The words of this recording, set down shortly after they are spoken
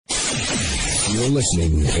You're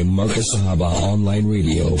listening to Marcus Sahaba Online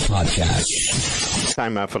Radio Podcast.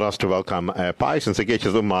 Time for us to welcome Pais and Sagesh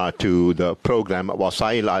Zuma to the program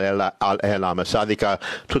Wasail Al-Ihlam Sadika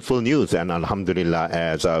Truthful News. And Alhamdulillah,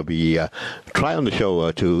 as we try on the show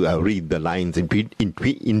to read the lines in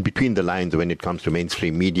between the lines when it comes to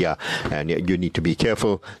mainstream media, and you need to be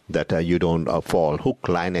careful that you don't fall hook,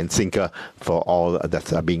 line and sinker for all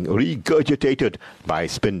that's being regurgitated by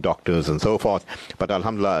spin doctors and so forth. But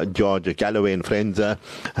Alhamdulillah, George Galloway and friends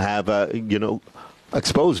have,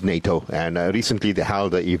 exposed NATO, and recently they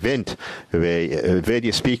held an event where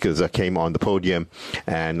various speakers came on the podium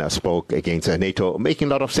and spoke against NATO, making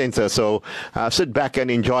a lot of sense. So sit back and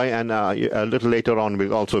enjoy, and a little later on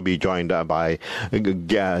we'll also be joined by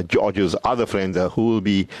George's other friends who will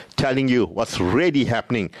be telling you what's really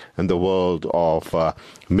happening in the world of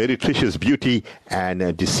meretricious beauty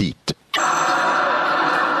and deceit. We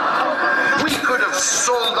could have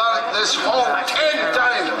sold out this hall 10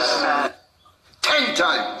 times. 10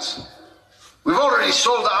 times. We've already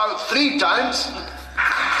sold it out 3 times.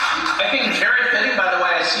 I think it's very fitting, by the way,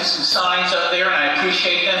 I see some signs up there, and I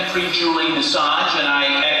appreciate them, Free Julian Assange, and I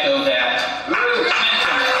echo that.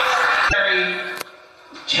 Very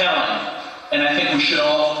telling, and I think we should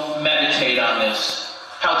all meditate on this.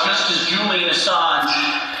 How just as Julian Assange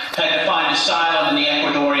had to find asylum in the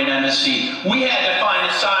Ecuadorian embassy, we had to find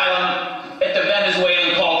asylum at the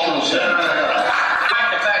Venezuelan Cultural Center.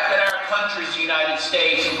 The United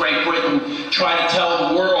States and Great Britain try to tell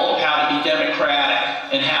the world how to be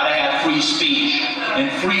democratic and how to have free speech and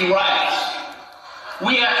free rights.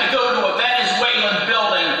 We have to go to a Venezuelan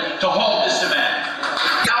building to hold this event.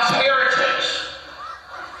 House heretics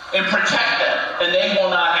and protect them, and they will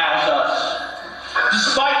not house us.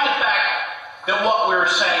 Despite the fact that what we're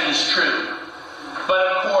saying is true. But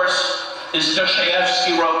of course, as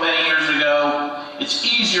Dostoevsky wrote many years ago, it's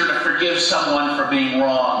easier to forgive someone for being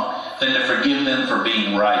wrong than to forgive them for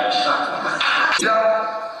being right.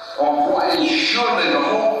 Of what is surely the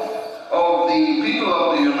hope of the people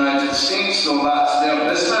of the United States, though that's their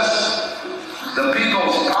business. The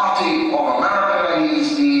People's Party of America,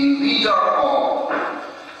 he's the leader of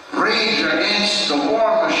Rage Against the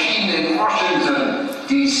War Machine in Washington,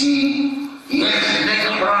 D.C. He is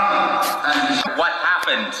Nick Brown. And what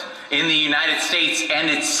happened in the United States and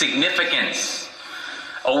its significance?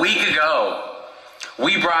 A week ago,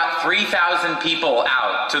 we brought 3,000 people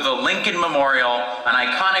out to the Lincoln Memorial, an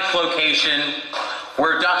iconic location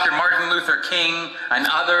where Dr. Martin Luther King and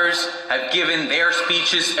others have given their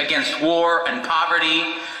speeches against war and poverty,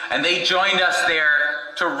 and they joined us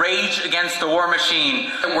there to rage against the war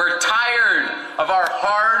machine. We're tired of our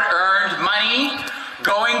hard-earned money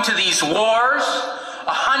going to these wars.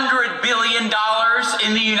 $100 billion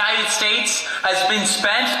in the United States has been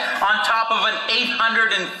spent on top of an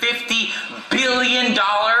 $850 billion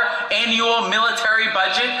annual military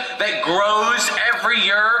budget that grows every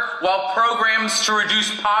year, while programs to reduce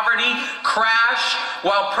poverty crash,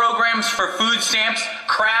 while programs for food stamps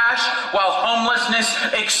crash, while homelessness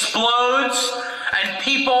explodes, and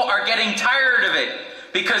people are getting tired of it.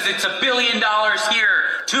 Because it's $1 billion here,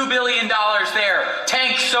 $2 billion there,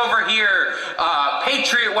 tanks over here,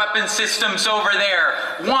 Patriot weapon systems over there,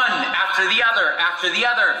 one after the other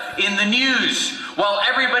in the news, while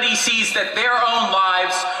everybody sees that their own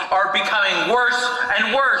lives are becoming worse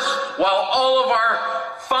and worse, while all of our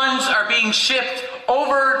funds are being shipped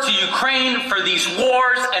over to Ukraine for these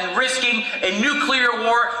wars and risking a nuclear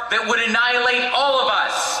war that would annihilate all of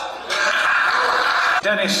us.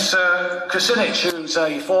 Dennis Kucinich, who's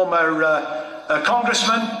a former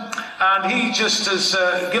congressman, and he just has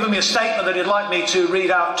given me a statement that he'd like me to read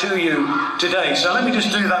out to you today. So let me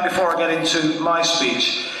just do that before I get into my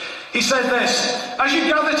speech. He said this: as you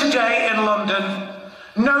gather today in London,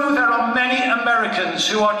 know there are many Americans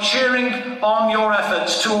who are cheering on your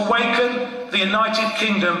efforts to awaken the United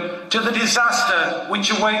Kingdom to the disaster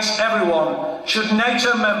which awaits everyone should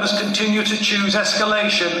NATO members continue to choose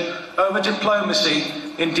escalation over diplomacy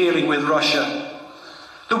in dealing with Russia.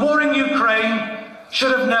 The war in Ukraine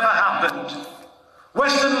should have never happened.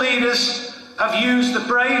 Western leaders have used the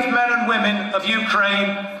brave men and women of Ukraine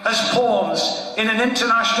as pawns in an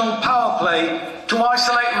international power play to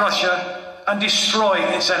isolate Russia and destroy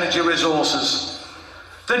its energy resources.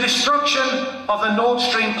 The destruction of the Nord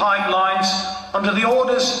Stream pipelines under the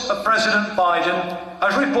orders of President Biden,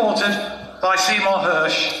 as reported by Seymour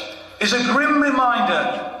Hersh, is a grim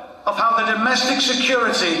reminder of how the domestic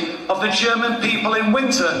security of the German people in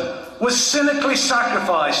winter was cynically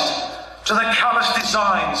sacrificed to the callous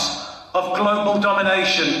designs of global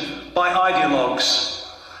domination by ideologues.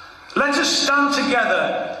 Let us stand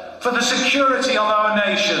together for the security of our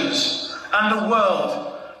nations and the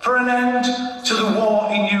world for an end to the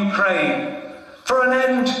war in Ukraine, for an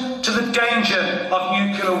end to the danger of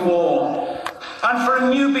nuclear war, and for a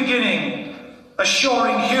new beginning,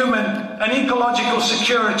 assuring human and ecological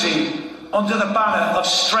security under the banner of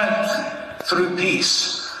strength through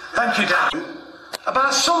peace. Thank you, Dan.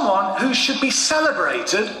 About someone who should be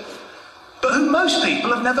celebrated, but who most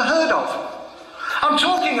people have never heard of. I'm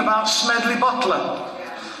talking about Smedley Butler,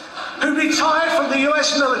 who retired from the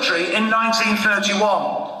US military in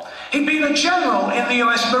 1931. He'd been a general in the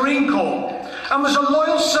US Marine Corps and was a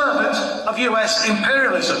loyal servant of US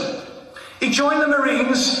imperialism. He joined the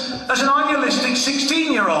Marines as an idealistic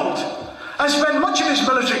 16-year-old and spent much of his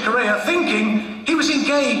military career thinking he was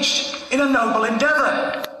engaged in a noble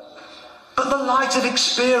endeavour. But the light of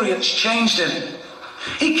experience changed him.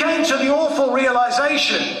 He came to the awful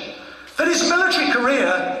realisation that his military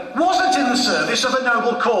career wasn't in the service of a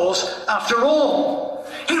noble cause after all.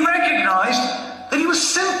 He recognised that he was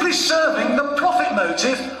simply serving the profit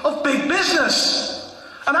motive of big business.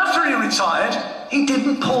 And after he retired, he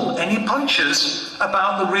didn't pull any punches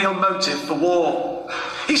about the real motive for war.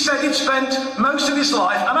 He said he'd spent most of his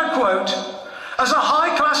life, and I quote, as a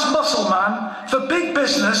high-class muscle man for big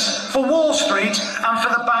business, for Wall Street and for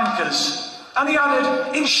the bankers. And he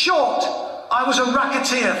added, in short, I was a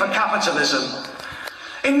racketeer for capitalism.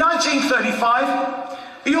 In 1935,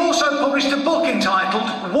 he also published a book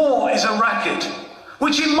entitled War is a Racket,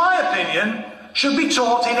 which in my opinion should be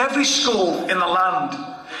taught in every school in the land.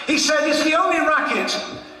 He said it's the only racket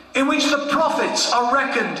in which the profits are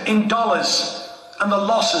reckoned in dollars and the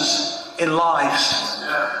losses in lives.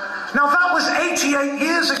 Now that was 88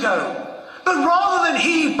 years ago, but rather than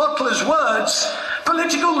heed Butler's words,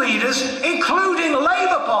 political leaders, including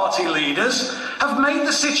Labour Party leaders, have made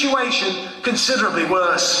the situation considerably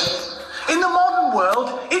worse. In the modern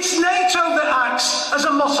world, it's NATO that acts as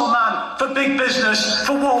a muscle man for big business,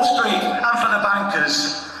 for Wall Street and for the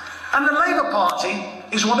bankers. And the Labour Party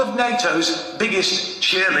is one of NATO's biggest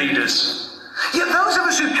cheerleaders. Yet those of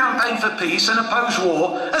us who campaign for peace and oppose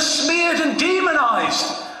war are smeared and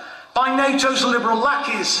demonised by NATO's liberal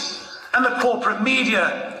lackeys and the corporate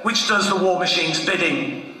media, which does the war machine's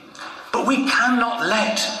bidding. But we cannot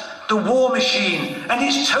let the war machine and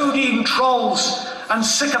its toadying trolls and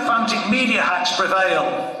sycophantic media hacks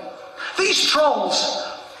prevail. These trolls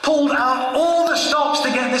pulled out all the stops to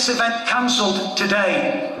get this event cancelled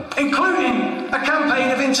today, including a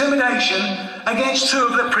campaign of intimidation against two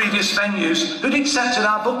of the previous venues who'd accepted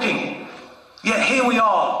our booking. Yet here we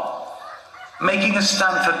are, making a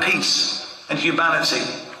stand for peace and humanity.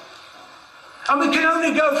 And we can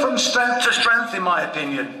only go from strength to strength, in my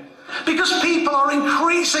opinion, because people are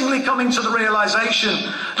increasingly coming to the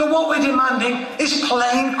realisation that what we're demanding is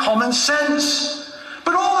plain common sense.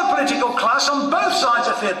 But all the political class on both sides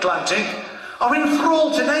of the Atlantic are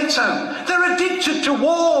enthralled to NATO. They're addicted to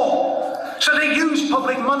war. So they use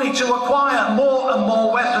public money to acquire more and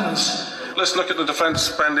more weapons. Let's look at the defence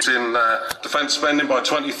spending by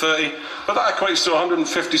 2030, but that equates to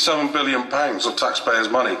 £157 billion of taxpayers'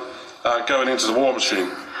 money going into the war machine.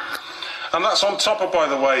 And that's on top of, by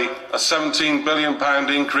the way, a £17 billion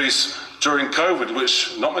increase during COVID,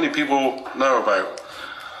 which not many people know about.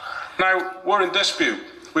 Now, we're in dispute.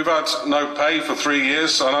 We've had no pay for 3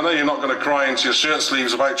 years, and I know you're not going to cry into your shirt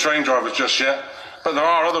sleeves about train drivers just yet, but there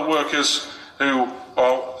are other workers who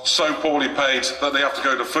are so poorly paid that they have to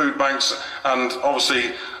go to food banks, and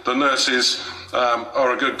obviously the nurses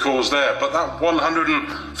are a good cause there. But that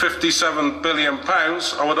 £157 billion,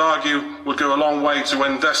 I would argue, would go a long way to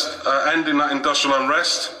ending that industrial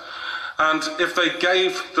unrest. And if they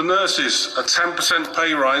gave the nurses a 10%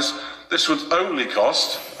 pay rise, this would only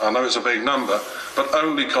cost, I know it's a big number, but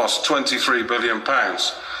only cost £23 billion.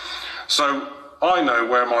 So I know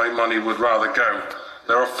where my money would rather go.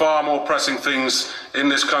 There are far more pressing things in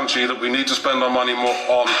this country that we need to spend our money more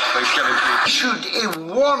on than killing people. Issued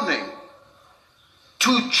a warning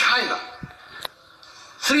to China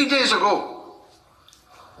 3 days ago,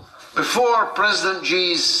 before President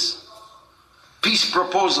Xi's peace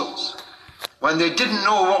proposals, when they didn't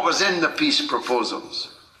know what was in the peace proposals.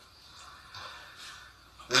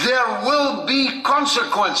 There will be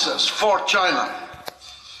consequences for China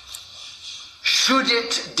should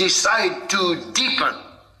it decide to deepen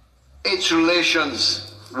its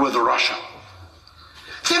relations with Russia.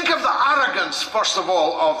 Think of the arrogance, first of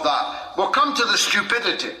all, of that. We'll come to the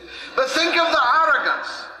stupidity. But think of the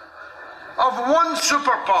arrogance of one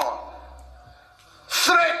superpower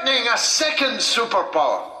threatening a second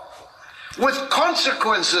superpower with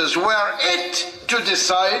consequences were it to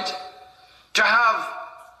decide to have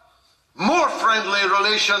more friendly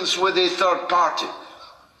relations with a third party.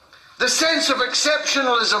 the sense of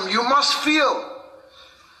exceptionalism you must feel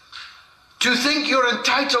to think you're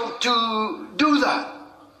entitled to do that,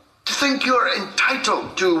 to think you're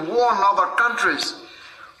entitled to warn other countries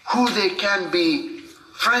who they can be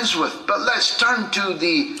friends with. But let's turn to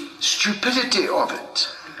the stupidity of it.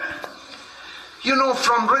 You know,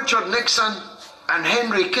 from Richard Nixon and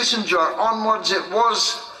Henry Kissinger onwards, it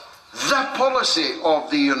was the policy of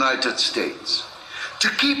the United States to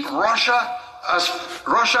keep Russia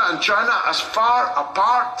and China as far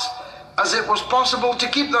apart as it was possible to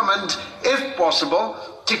keep them, and if possible,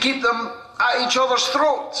 to keep them at each other's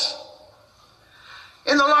throats.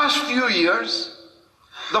 In the last few years,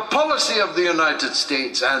 the policy of the United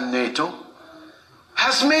States and NATO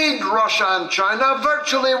has made Russia and China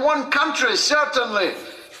virtually one country, certainly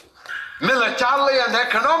militarily and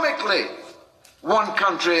economically one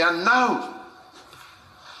country, and now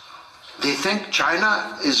they think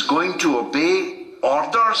China is going to obey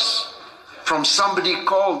orders from somebody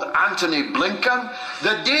called Antony Blinken.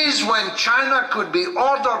 The days when China could be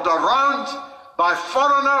ordered around by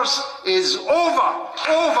foreigners is over.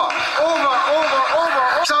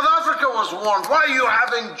 South Africa was warned. Why are you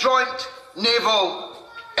having joint naval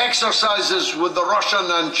exercises with the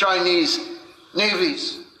Russian and Chinese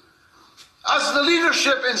navies? As the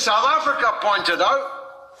leadership in South Africa pointed out,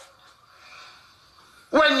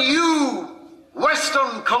 when you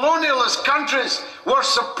Western colonialist countries were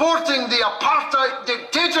supporting the apartheid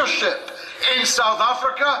dictatorship in South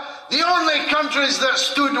Africa, the only countries that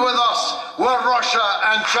stood with us were Russia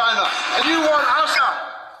and China. And you want us?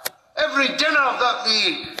 Every dinner that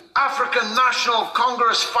the African National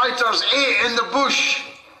Congress fighters ate in the bush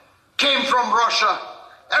came from Russia.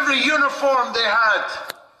 Every uniform they had,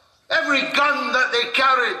 every gun that they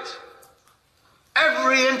carried,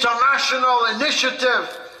 every international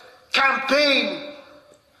initiative, campaign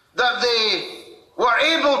that they were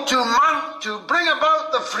able to mount to bring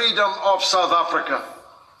about the freedom of South Africa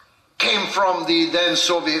came from the then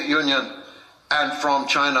Soviet Union and from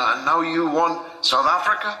China. And now you want South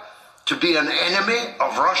Africa to be an enemy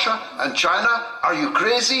of Russia and China? Are you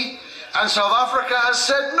crazy? And South Africa has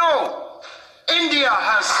said no. India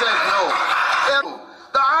has said no.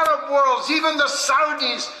 The Arab worlds, even the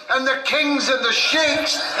Saudis and the kings and the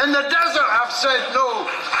sheikhs in the desert have said no.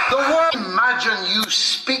 The world, imagine you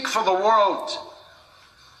speak for the world.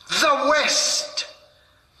 The West,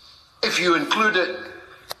 if you include it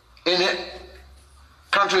in it,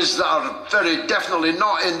 countries that are very definitely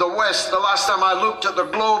not in the West. The last time I looked at the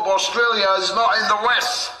globe, Australia is not in the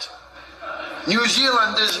West. New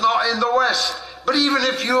Zealand is not in the West. But even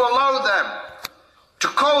if you allow them to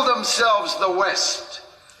call themselves the West,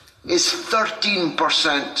 is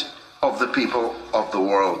 13% of the people of the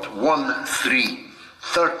world.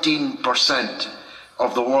 13%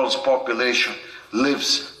 of the world's population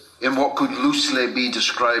lives in what could loosely be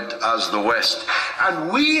described as the West.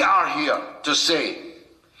 And we are here to say,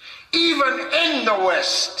 even in the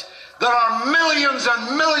West, there are millions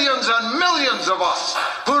and millions and millions of us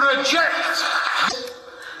who reject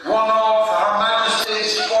one of Her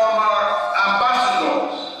Majesty's former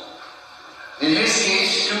ambassadors, in his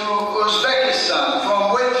case to Uzbekistan,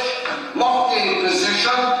 from which lofty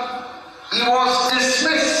position he was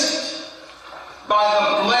dismissed by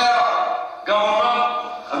the Blair government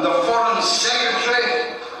and the Foreign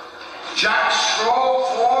Secretary, Jack Straw,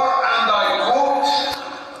 for, and I quote,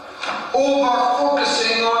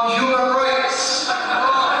 over-focusing on human rights.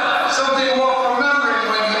 Something worth remembering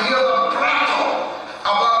when you hear them prattle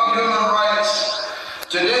about human rights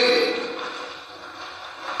today.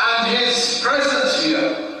 And his presence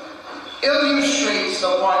here illustrates the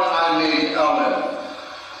point I made earlier,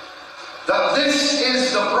 that this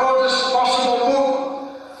is the broadest possible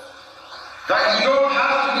movement, that you don't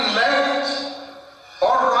have to be left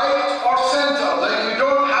or right or centre, that you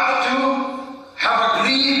don't have to have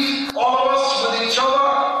agreed, all of us, with each other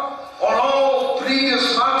on all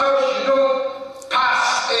previous matters. You don't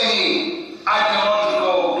pass any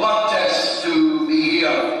ideological blood test to be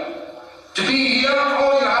here. To be here,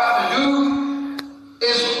 all you have to do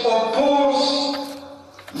is oppose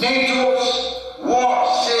NATO's war,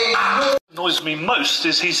 saying no. Annoys me most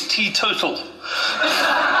is he's teetotal.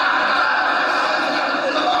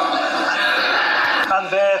 And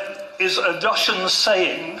there is a Russian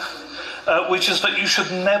saying, which is that you should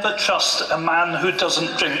never trust a man who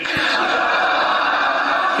doesn't drink,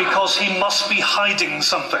 because he must be hiding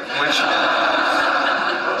something.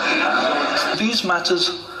 These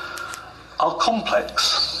matters are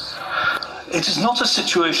complex. It is not a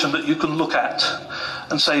situation that you can look at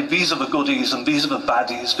and say, these are the goodies and these are the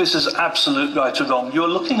baddies, this is absolute right or wrong. You're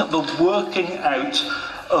looking at the working out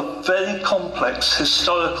of very complex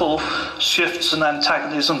historical shifts and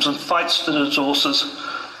antagonisms and fights for the resources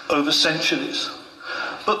over centuries.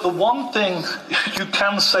 But the one thing you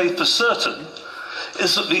can say for certain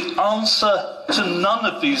is that the answer to none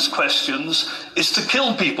of these questions is to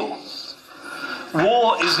kill people.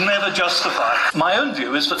 War is never justified. My own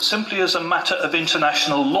view is that simply as a matter of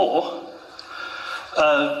international law,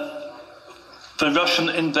 the Russian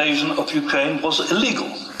invasion of Ukraine was illegal.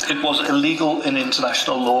 It was illegal in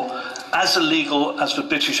international law, as illegal as the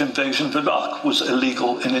British invasion of Iraq was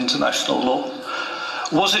illegal in international law.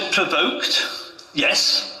 Was it provoked?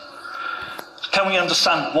 Yes. Can we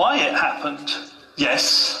understand why it happened?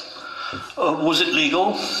 Yes. Was it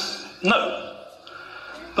legal? No.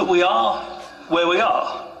 But we are where we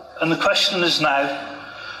are. And the question is now,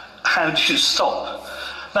 how do you stop?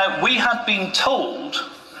 Now, we had been told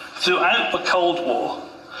throughout the Cold War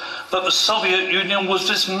that the Soviet Union was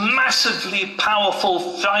this massively powerful,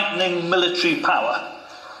 frightening military power,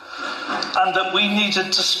 and that we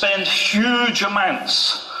needed to spend huge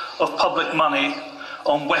amounts of public money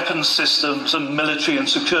on weapons systems and military and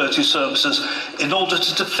security services in order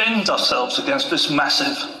to defend ourselves against this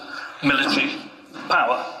massive military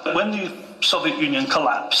power. When the Soviet Union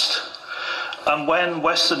collapsed, and when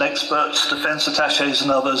Western experts, defense attaches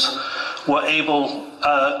and others were able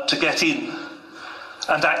to get in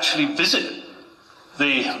and actually visit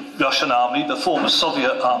the Russian army, the former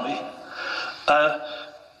Soviet army,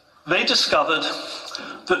 they discovered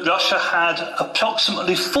that Russia had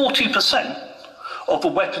approximately 40% of the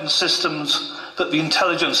weapon systems that the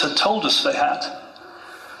intelligence had told us they had,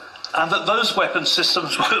 and that those weapon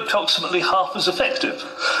systems were approximately half as effective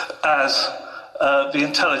as the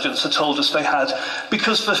intelligence had told us they had,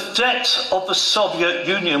 because the threat of the Soviet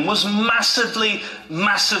Union was massively,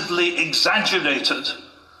 massively exaggerated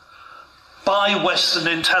by Western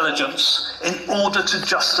intelligence in order to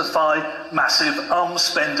justify massive arms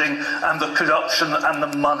spending and the corruption and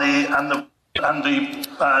the money and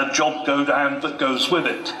the job go down that goes with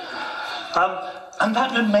it. And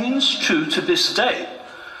that remains true to this day.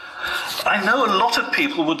 I know a lot of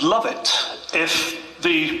people would love it if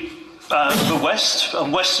the West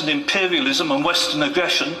and Western imperialism and Western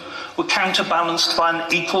aggression were counterbalanced by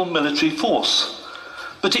an equal military force.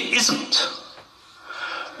 But it isn't.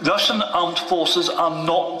 Russian armed forces are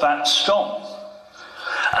not that strong.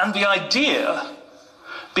 And the idea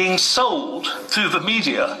being sold through the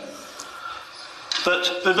media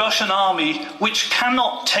that the Russian army, which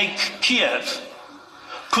cannot take Kiev,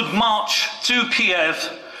 could march through Kiev,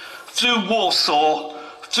 through Warsaw,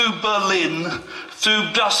 through Berlin,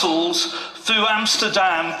 through Brussels, through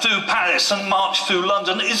Amsterdam, through Paris, and march through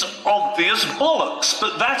London is obvious bollocks.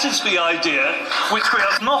 But that is the idea which we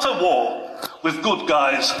have not a war with good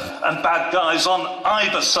guys and bad guys on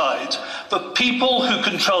either side. The people who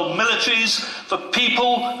control militaries, the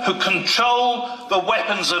people who control the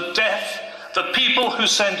weapons of death, the people who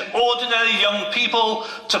send ordinary young people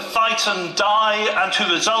to fight and die and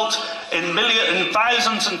who result in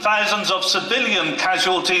thousands and thousands of civilian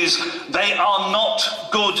casualties, they are not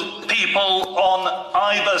good people on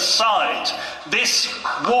either side. This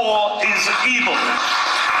war is evil.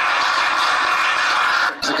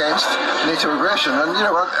 Against NATO aggression, and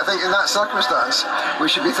I think in that circumstance we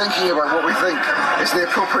should be thinking about what we think is the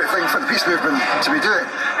appropriate thing for the peace movement to be doing.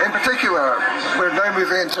 In particular, we're now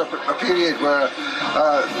moving into a period where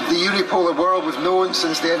the unipolar world we've known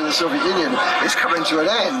since the end of the Soviet Union is coming to an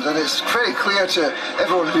end, and it's very clear to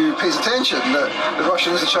everyone who pays attention that the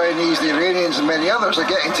Russians, the Chinese, the Iranians and many others are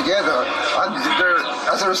getting together, and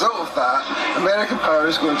as a result of that, American power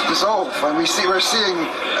is going to dissolve, and we're seeing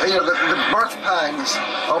the birth pangs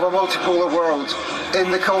of a multipolar world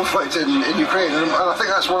in the conflict in Ukraine, and I think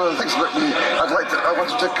that's one of the things that I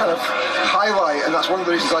wanted to kind of highlight, and that's one of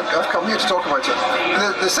the reasons I've come here to talk about it.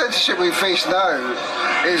 The censorship we face now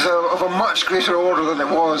is of a much greater order than it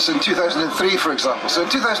was in 2003, for example. So in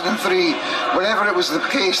 2003, whenever it was the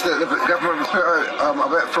case that the government would put out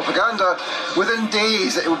about propaganda, within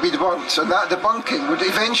days it would be debunked, and that debunking would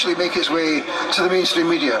eventually make its way to the mainstream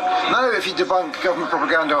media. Now if you debunk government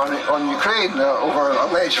propaganda on Ukraine over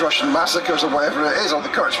alleged Russian massacres or whatever it is, or the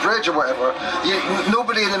Kerch Bridge or whatever,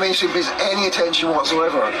 nobody in the mainstream pays any attention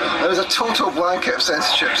whatsoever. There is a total blanket of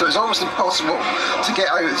censorship, so it's almost impossible to get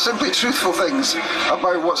out simply truthful things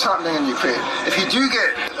about what's happening in Ukraine. If you do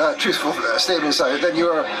get truthful statements out, then you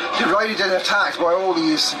are derided and attacked by all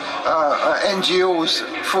these NGOs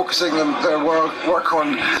focusing their work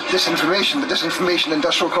on disinformation, the disinformation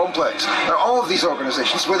industrial complex. Now, all of these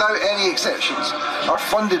organisations, without any exceptions, are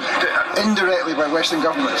funded indirectly by Western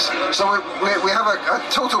governments. So we have a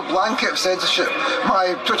total blanket of censorship.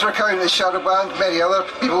 My Twitter account is shadow banned, many other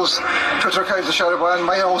people's Twitter accounts are shadow banned.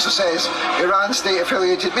 Mine also says Iran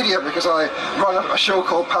state-affiliated media because I run a show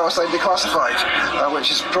called Palestine Declassified,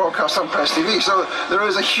 which is broadcast on Press TV. So there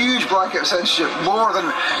is a huge blanket of censorship, more than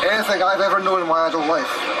anything I've ever known in my adult life.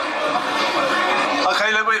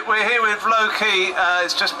 Okay, look, we're here with Loki.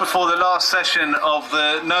 It's just before the last session of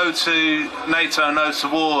the No to NATO, No to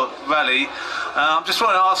War rally. I just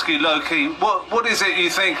want to ask you, Loki, what is it you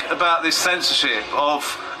think about this censorship of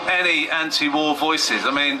any anti-war voices?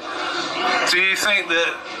 I mean, do you think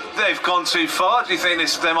that they've gone too far? Do you think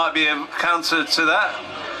there might be a counter to that?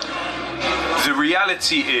 The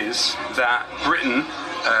reality is that Britain,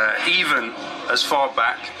 even as far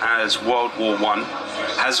back as World War I,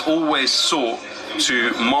 has always sought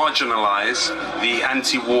to marginalise the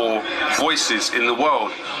anti-war voices in the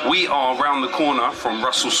world. We are round the corner from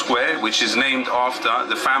Russell Square, which is named after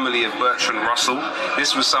the family of Bertrand Russell.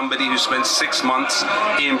 This was somebody who spent 6 months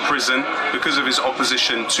in prison because of his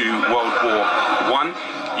opposition to World War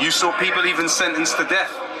I. You saw people even sentenced to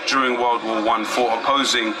death during World War I for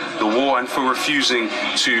opposing the war and for refusing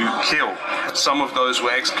to kill. Some of those were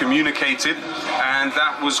excommunicated, and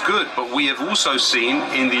that was good. But we have also seen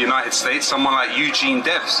in the United States someone like Eugene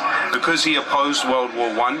Debs, because he opposed World War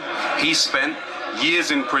I, he spent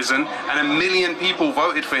years in prison, and 1 million people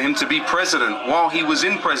voted for him to be president while he was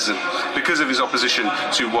in prison because of his opposition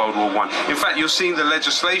to World War I. In fact, you're seeing the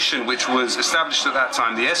legislation which was established at that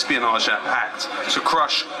time, the Espionage Act, to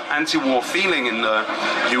crush anti-war feeling in the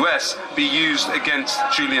US, be used against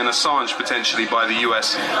Julian Assange potentially by the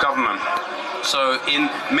US government. So in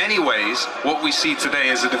many ways, what we see today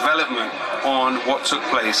is a development on what took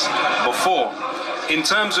place before. In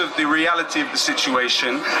terms of the reality of the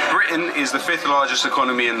situation, Britain is the 5th largest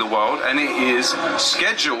economy in the world, and it is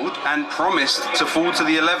scheduled and promised to fall to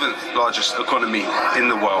the 11th largest economy in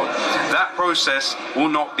the world. That process will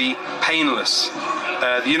not be painless.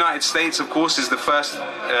 The United States, of course, is the 1st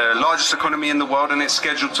largest economy in the world, and it's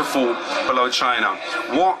scheduled to fall below China.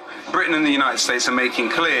 What Britain and the United States are making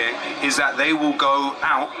clear is that they will go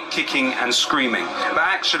out kicking and screaming. But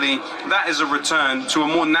actually, that is a return to a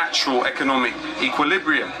more natural economic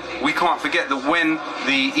equilibrium. We can't forget that when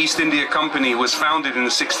the East India Company was founded in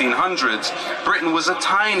the 1600s, Britain was a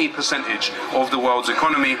tiny percentage of the world's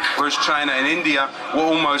economy, whereas China and India were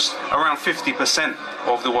almost around 50%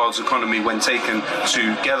 of the world's economy when taken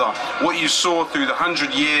together. What you saw through the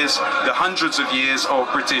hundreds of years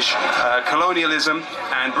of British colonialism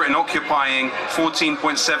and Britain occupying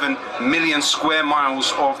 14.7 million square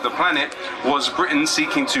miles of the planet was Britain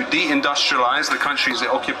seeking to de-industrialize the countries it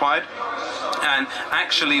occupied and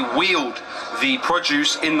actually wield the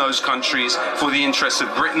produce in those countries for the interests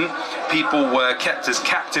of Britain. People were kept as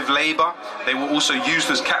captive labour. They were also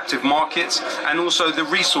used as captive markets, and also the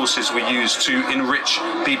resources were used to enrich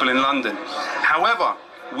people in London. However,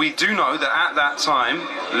 we do know that at that time,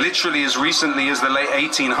 literally as recently as the late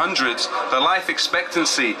 1800s, the life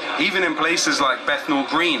expectancy, even in places like Bethnal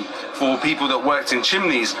Green, for people that worked in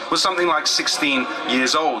chimneys, was something like 16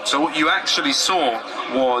 years old. So what you actually saw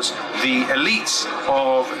was the elites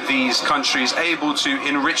of these countries able to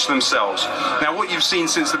enrich themselves. Now, what you've seen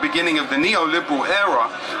since the beginning of the neoliberal era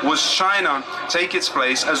was China take its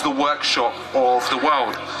place as the workshop of the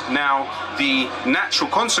world. Now, the natural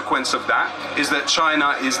consequence of that is that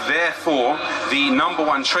China is therefore the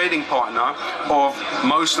 #1 trading partner of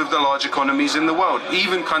most of the large economies in the world,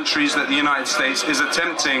 even countries that the United States is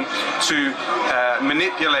attempting to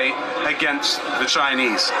manipulate against the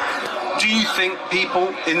Chinese. Do you think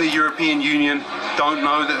people in the European Union don't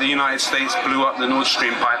know that the United States blew up the Nord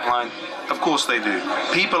Stream pipeline? Of course they do.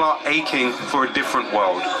 People are aching for a different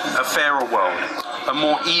world, a fairer world, a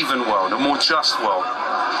more even world, a more just world.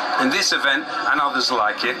 And this event, and others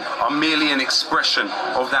like it, are merely an expression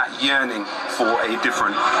of that yearning for a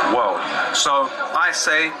different world. So I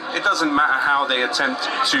say it doesn't matter how they attempt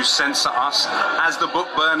to censor us, as the book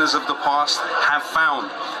burners of the past have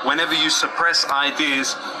found. Whenever you suppress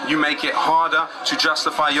ideas, you make it harder to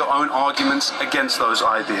justify your own arguments against those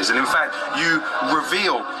ideas. And in fact, you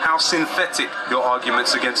reveal how synthetic your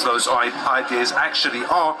arguments against those ideas actually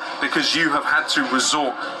are, because you have had to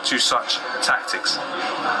resort to such tactics.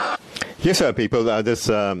 Yes, sir, people. This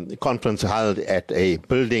conference held at a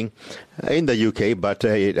building in the UK, but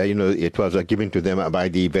it was given to them by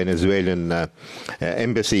the Venezuelan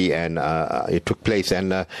embassy, and it took place.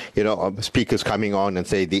 And speakers coming on and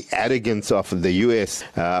say the arrogance of the US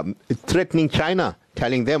threatening China,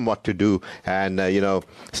 telling them what to do, and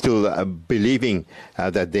still believing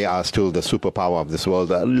that they are still the superpower of this world,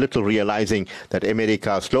 little realizing that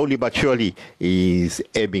America slowly but surely is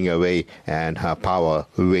ebbing away and her power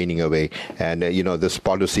waning away. And this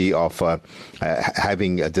policy of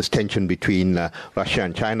having this tension between Russia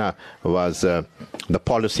and China was the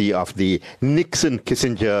policy of the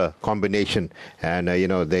Nixon-Kissinger combination. And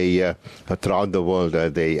they throughout the world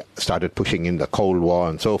they started pushing in the Cold War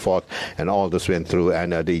and so forth, and all this went through.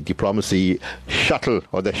 And the diplomacy shuttle,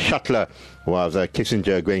 or the shuttler, was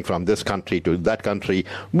Kissinger going from this country to that country,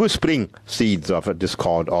 whispering seeds of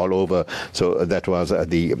discord all over. So that was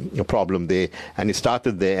the problem there, and it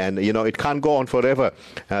started there. And it can't go on forever.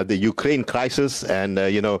 The Ukraine crisis, and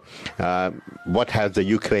what has the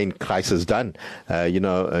Ukraine crisis done?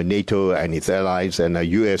 NATO and its allies, and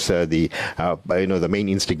US, the main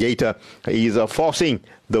instigator, is forcing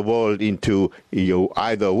the world into you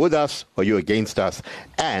either with us or you against us.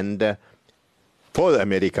 And for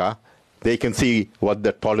America, they can see what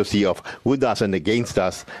that policy of with us and against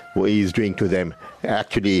us is doing to them.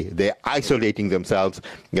 Actually, they're isolating themselves.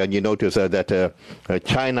 And you notice that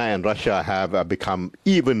China and Russia have become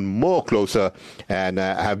even more closer and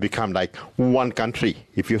have become like one country.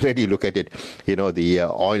 If you really look at it, the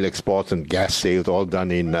oil exports and gas sales all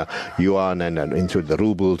done in yuan and into the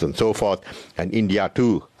rubles and so forth. And India,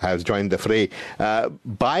 too, has joined the fray,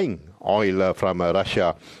 buying oil from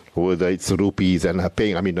Russia with its rupees and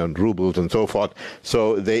paying, on rubles and so forth.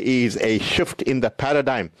 So there is a shift in the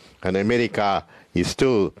paradigm, and America is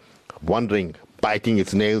still wondering, biting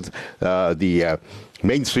its nails. The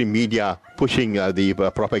mainstream media pushing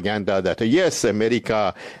the propaganda that yes,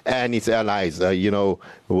 America and its allies,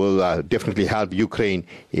 will definitely help Ukraine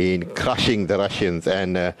in crushing the Russians.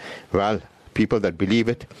 And people that believe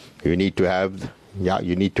it, you need to have a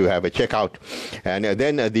checkout. And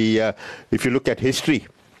then if you look at history.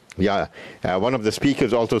 One of the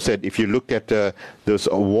speakers also said, if you look at this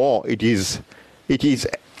war, it is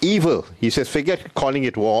evil. He says, forget calling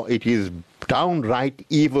it war. It is downright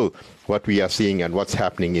evil what we are seeing and what's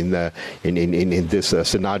happening in this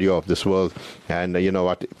scenario of this world. And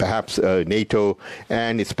perhaps NATO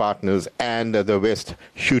and its partners and the West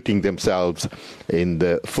shooting themselves in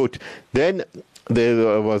the foot. Then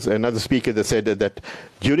there was another speaker that said that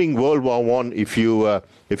during World War I, if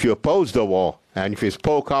you opposed the war and if you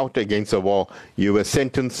spoke out against the war, you were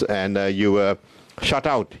sentenced and you were shut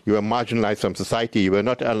out. You were marginalized from society. You were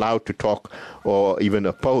not allowed to talk or even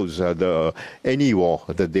oppose any war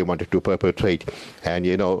that they wanted to perpetrate. And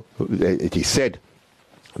it is said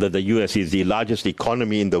that the U.S. is the largest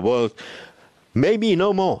economy in the world. Maybe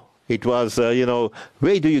no more. It was,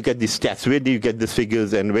 where do you get these stats? Where do you get these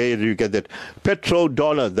figures? And where do you get that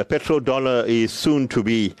petrodollar? The petrodollar is soon to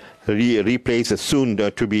be replaced, soon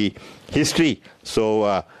to be history.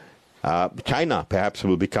 So China perhaps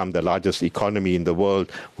will become the largest economy in the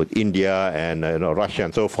world, with India and Russia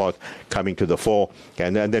and so forth coming to the fore.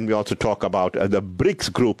 And then we also talk about the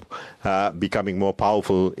BRICS group becoming more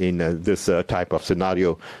powerful in this type of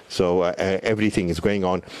scenario. So everything is going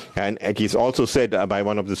on. And it is also said by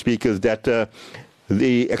one of the speakers that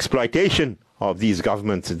the exploitation of these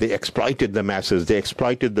governments, they exploited the masses, they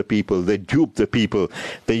exploited the people, they duped the people,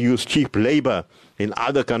 they used cheap labor in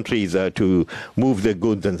other countries to move the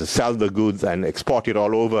goods and to sell the goods and export it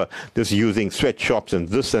all over, just using sweatshops and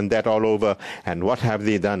this and that all over. And what have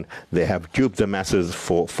they done? They have duped the masses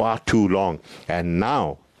for far too long. And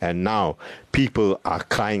now people are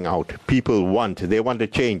crying out. People they want a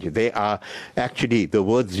change. They are actually, the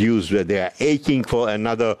words used, they are aching for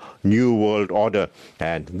another new world order.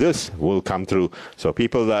 And this will come through. So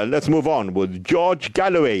people, let's move on with George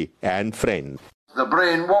Galloway and friends. The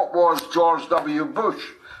brain, what was George W. Bush?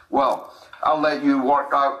 Well, I'll let you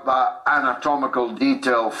work out that anatomical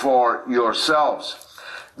detail for yourselves.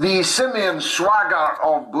 The simian swagger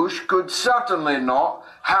of Bush could certainly not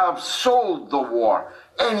have sold the war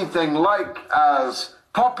anything like as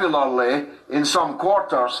popularly in some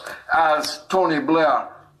quarters as Tony Blair,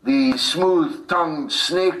 the smooth-tongued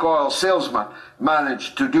snake oil salesman,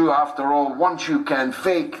 managed to do. After all, once you can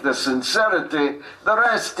fake the sincerity, the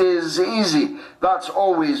rest is easy. That's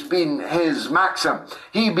always been his maxim.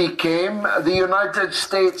 He became the United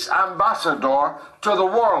States ambassador to the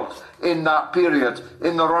world in that period,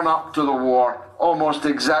 in the run-up to the war, almost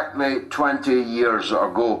exactly 20 years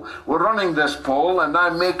ago. We're running this poll, and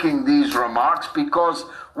I'm making these remarks because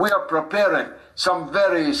we are preparing some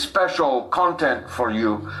very special content for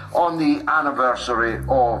you on the anniversary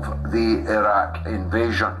of the Iraq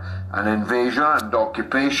invasion. An invasion and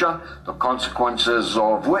occupation, the consequences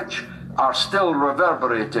of which are still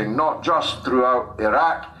reverberating not just throughout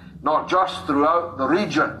Iraq, not just throughout the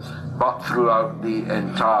region, but throughout the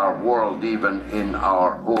entire world, even in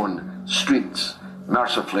our own streets.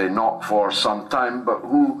 Mercifully, not for some time, but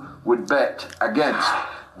who would bet against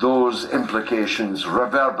those implications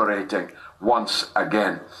reverberating once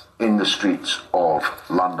again in the streets of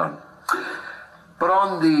London. But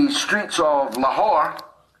on the streets of Lahore,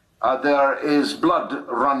 there is blood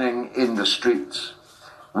running in the streets.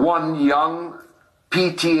 One young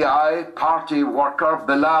PTI party worker,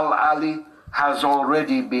 Bilal Ali, has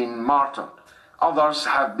already been martyred. Others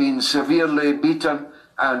have been severely beaten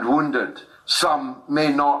and wounded. Some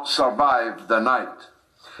may not survive the night.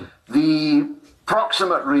 The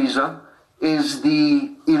proximate reason is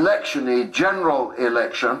the election, a general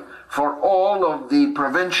election, for all of the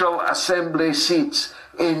provincial assembly seats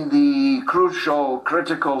in the crucial,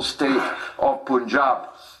 critical state of Punjab,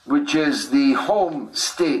 which is the home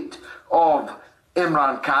state of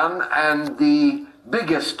Imran Khan and the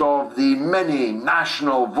biggest of the many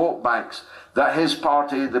national vote banks that his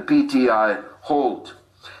party, the PTI, hold.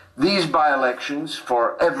 These by-elections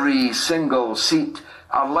for every single seat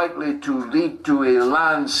are likely to lead to a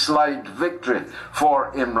landslide victory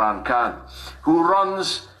for Imran Khan, who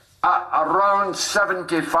runs at around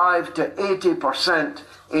 75 to 80%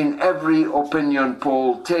 in every opinion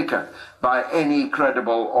poll taken by any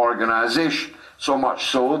credible organisation. So much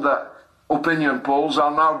so that opinion polls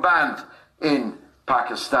are now banned in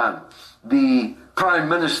Pakistan. The Prime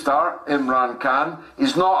Minister, Imran Khan,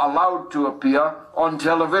 is not allowed to appear on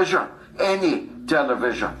television, any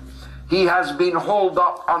television. He has been holed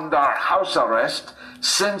up under house arrest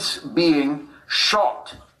since being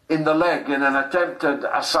shot in the leg in an attempted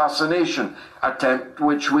assassination attempt,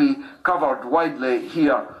 which we covered widely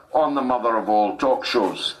here on the Mother of All talk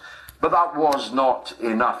shows. But that was not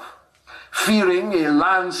enough. Fearing a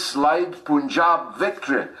landslide Punjab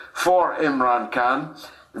victory for Imran Khan,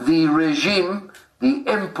 the regime, the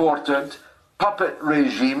imported puppet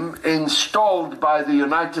regime installed by the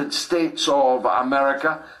United States of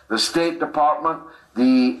America, the State Department,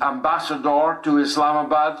 the ambassador to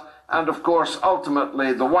Islamabad, and of course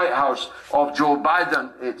ultimately the White House of Joe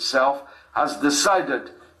Biden itself, has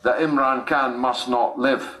decided that Imran Khan must not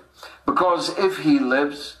live. Because if he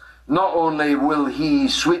lives, not only will he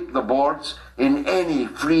sweep the boards in any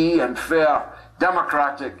free and fair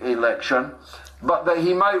democratic election, but that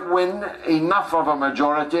he might win enough of a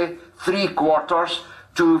majority, 3/4,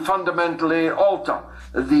 to fundamentally alter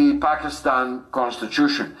the Pakistan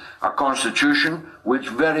constitution, a constitution which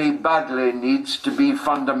very badly needs to be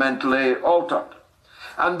fundamentally altered.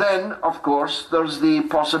 And then, of course, there's the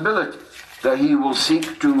possibility that he will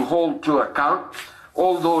seek to hold to account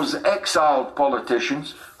all those exiled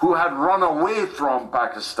politicians who had run away from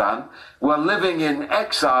Pakistan, were living in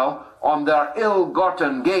exile on their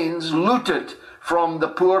ill-gotten gains looted from the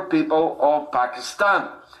poor people of Pakistan.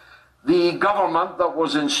 The government that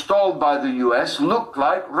was installed by the US looked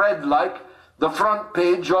like, read like, the front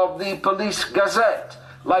page of the Police Gazette,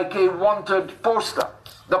 like a wanted poster.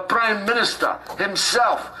 The Prime Minister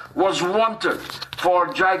himself was wanted for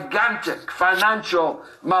gigantic financial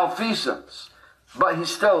malfeasance. But he's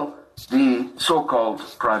still the so-called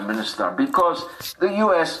Prime Minister because the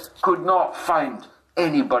US could not find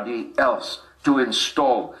anybody else to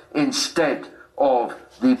install instead of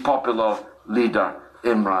the popular leader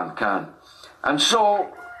Imran Khan. And so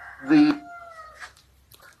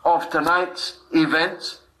of tonight's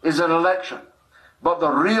events is an election. But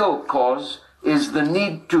the real cause is the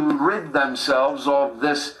need to rid themselves of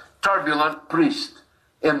this turbulent priest,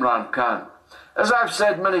 Imran Khan. As I've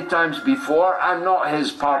said many times before, I'm not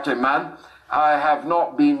his party man. I have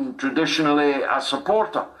not been traditionally a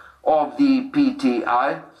supporter of the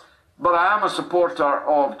PTI, but I am a supporter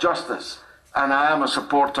of justice, and I am a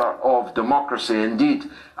supporter of democracy. Indeed,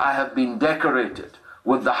 I have been decorated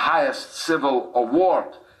with the highest civil award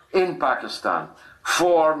in Pakistan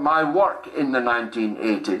for my work in the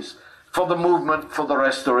 1980s, for the movement for the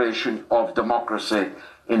restoration of democracy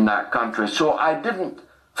in that country. So I didn't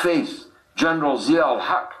face General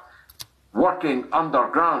Zia-ul-Haq working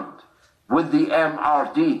underground with the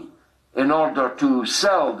MRD in order to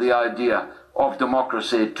sell the idea of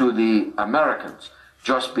democracy to the Americans,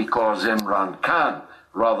 just because Imran Khan,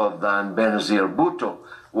 rather than Benazir Bhutto,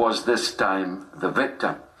 was this time the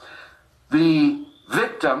victim. The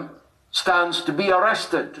victim stands to be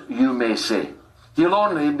arrested, you may say. He'll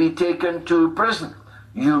only be taken to prison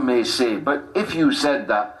you may say. But if you said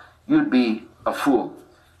that, you'd be a fool.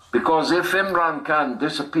 Because if Imran Khan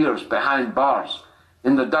disappears behind bars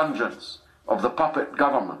in the dungeons of the puppet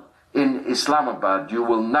government in Islamabad, you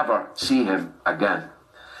will never see him again.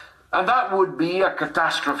 And that would be a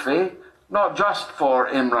catastrophe, not just for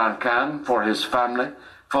Imran Khan, for his family,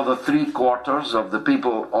 for the 3/4 of the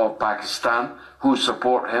people of Pakistan who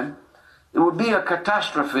support him. It would be a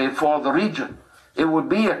catastrophe for the region. It would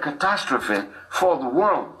be a catastrophe for the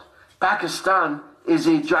world. Pakistan is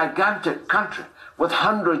a gigantic country with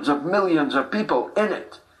hundreds of millions of people in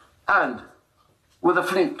it and with a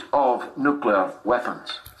fleet of nuclear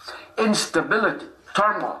weapons. Instability,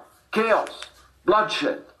 turmoil, chaos,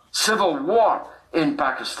 bloodshed, civil war in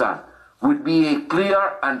Pakistan would be a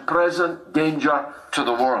clear and present danger to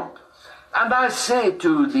the world. And I say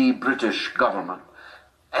to the British government,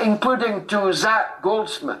 including to Zach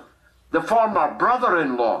Goldsmith, the former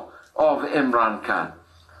brother-in-law of Imran Khan,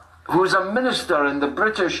 who's a minister in the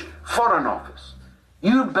British Foreign Office,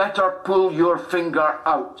 you better pull your finger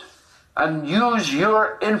out and use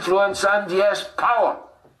your influence and, yes, power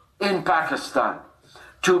in Pakistan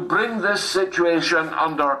to bring this situation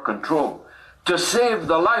under control, to save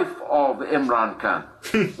the life of Imran Khan.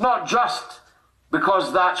 Not just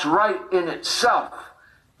because that's right in itself,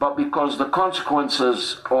 but because the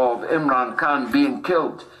consequences of Imran Khan being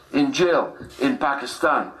killed in jail in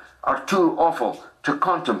Pakistan are too awful to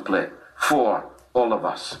contemplate for all of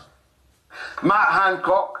us. Matt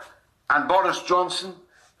Hancock and Boris Johnson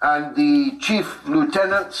and the chief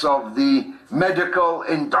lieutenants of the medical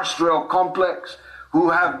industrial complex who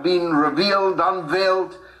have been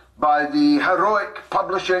unveiled by the heroic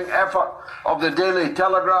publishing effort of the Daily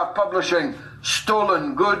Telegraph, publishing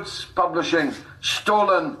stolen goods, publishing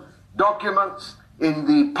stolen documents in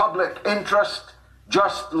the public interest,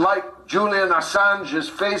 just like Julian Assange is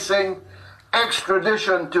facing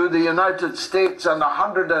extradition to the United States and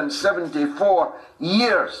 174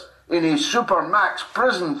 years in a supermax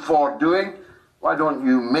prison for doing. Why don't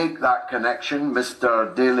you make that connection,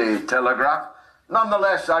 Mr. Daily Telegraph?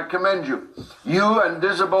 Nonetheless, I commend you. You and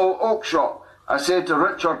Isabel Oakshott. I say to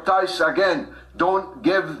Richard Tice again, don't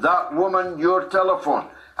give that woman your telephone.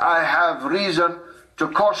 I have reason to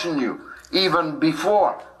caution you, even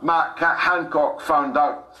before Matt Hancock found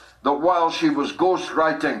out that while she was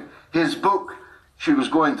ghostwriting his book, she was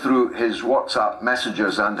going through his WhatsApp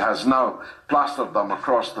messages and has now plastered them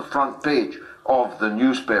across the front page of the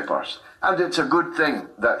newspapers. And it's a good thing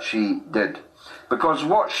that she did, because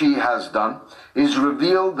what she has done is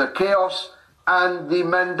reveal the chaos and the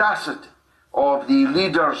mendacity of the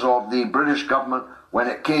leaders of the British government when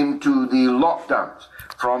it came to the lockdowns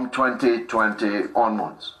from 2020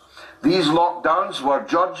 onwards. These lockdowns were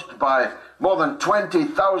judged by more than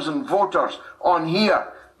 20,000 voters on here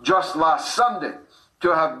just last Sunday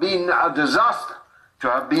to have been a disaster, to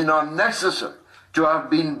have been unnecessary, to have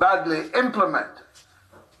been badly implemented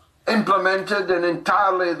in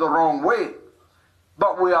entirely the wrong way.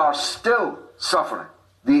 But we are still suffering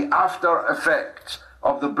the after effects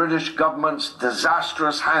of the British government's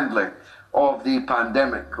disastrous handling of the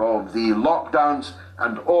pandemic, of the lockdowns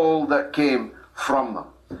and all that came from them.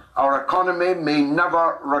 Our economy may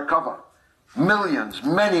never recover. Millions,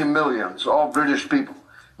 many millions of British people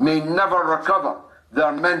may never recover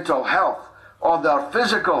their mental health or their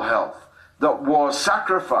physical health that was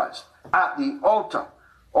sacrificed at the altar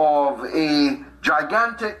of a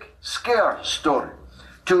gigantic scare story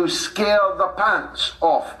to scare the pants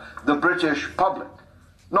off the British public.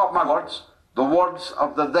 Not my words, the words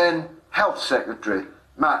of the then Health Secretary,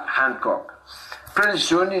 Matt Hancock. Pretty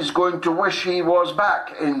soon he's going to wish he was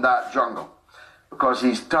back in that jungle, because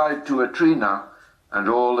he's tied to a tree now and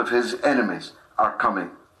all of his enemies are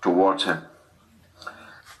coming towards him.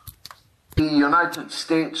 The United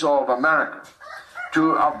States of America,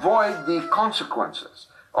 to avoid the consequences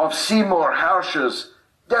of Seymour Hersh's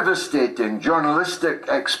devastating journalistic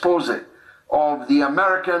expose of the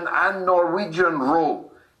American and Norwegian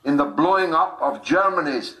role in the blowing up of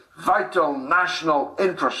Germany's vital national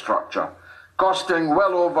infrastructure, costing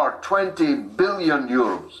well over 20 billion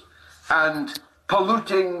euros and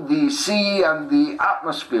polluting the sea and the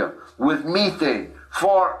atmosphere with methane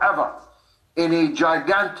forever in a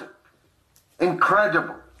gigantic,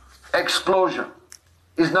 incredible explosion,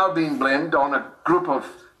 is now being blamed on a group of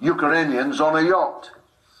Ukrainians on a yacht.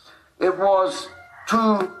 It was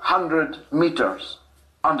 200 meters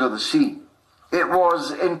under the sea. It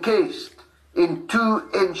was encased in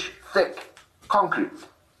 2-inch thick concrete.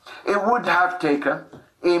 It would have taken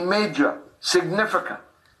a major, significant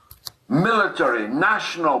military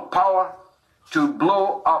national power to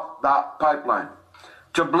blow up that pipeline.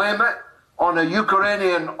 To blame it on a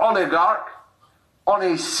Ukrainian oligarch on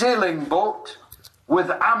a sailing boat with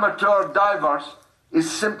amateur divers is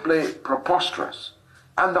simply preposterous.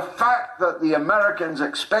 And the fact that the Americans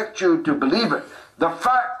expect you to believe it, the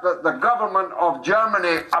fact that the government of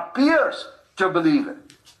Germany appears to believe it,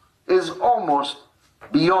 is almost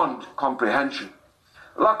beyond comprehension.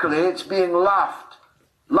 Luckily, it's being laughed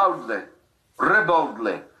loudly,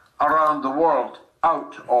 ribaldly around the world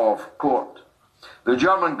out of court. The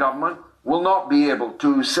German government will not be able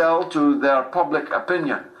to sell to their public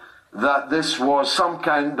opinion that this was some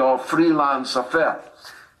kind of freelance affair,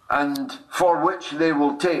 and for which they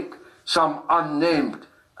will take some unnamed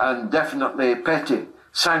and definitely petty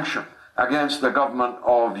sanction against the government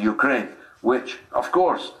of Ukraine, which, of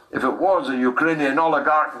course, if it was a Ukrainian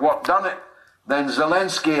oligarch what done it, then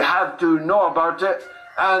Zelensky had to know about it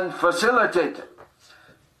and facilitate it.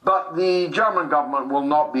 But the German government will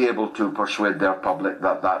not be able to persuade their public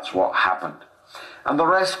that that's what happened. And the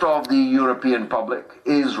rest of the European public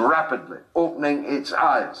is rapidly opening its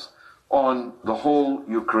eyes on the whole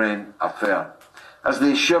Ukraine affair. As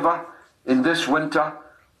they shiver in this winter,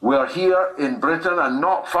 we're here in Britain, and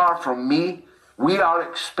not far from me, we are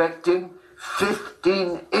expecting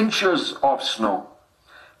 15 inches of snow,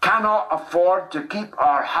 cannot afford to keep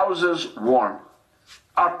our houses warm,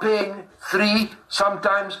 are paying 3,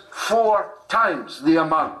 sometimes 4 times the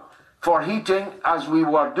amount for heating as we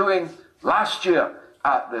were doing last year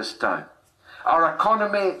at this time. Our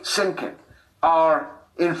economy sinking, our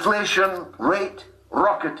inflation rate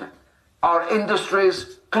rocketing, our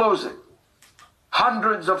industries closing,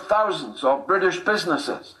 hundreds of thousands of British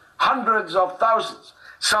businesses, hundreds of thousands,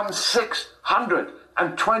 some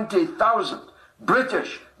 620,000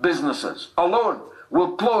 British businesses alone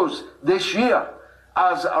will close this year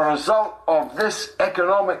as a result of this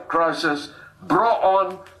economic crisis brought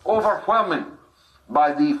on overwhelming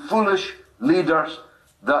by the foolish leaders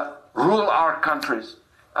that rule our countries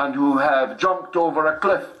and who have jumped over a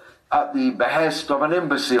cliff at the behest of an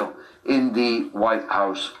imbecile in the White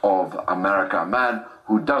House of America, a man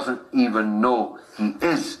who doesn't even know he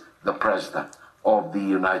is the President of the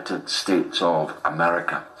United States of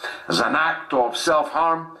America. As an act of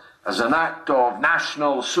self-harm, as an act of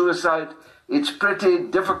national suicide, it's pretty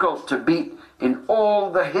difficult to beat in all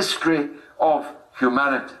the history of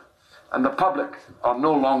humanity. And the public are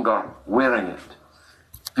no longer wearing it.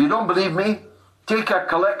 If you don't believe me, take a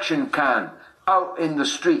collection can out in the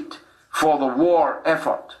street for the war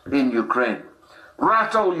effort in Ukraine.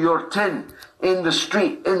 Rattle your tin in the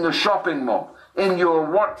street, in the shopping mall, in your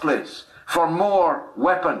workplace for more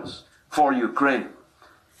weapons for Ukraine.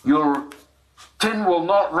 Your tin will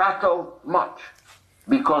not rattle much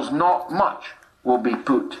because not much will be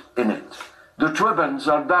put in it. The ribbons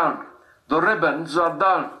are down. The ribbons are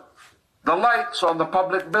down. The lights on the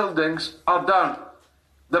public buildings are down.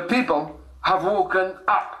 The people have woken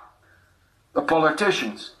up. The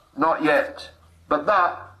politicians, not yet. But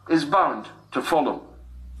that is bound to follow.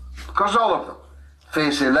 Because all of them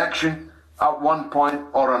face election at one point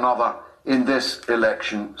or another in this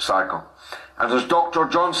election cycle. And as Dr.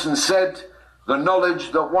 Johnson said, the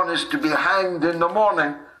knowledge that one is to be hanged in the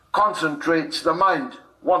morning concentrates the mind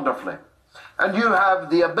wonderfully. And you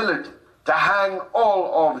have the ability to hang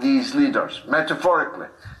all of these leaders, metaphorically,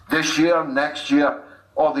 this year, next year,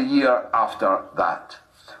 or the year after that.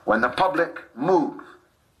 When the public move,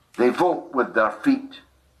 they vote with their feet.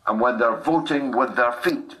 And when they're voting with their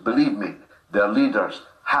feet, believe me, their leaders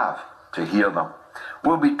have to hear them.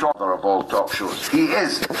 We'll be talking of all talk shows. He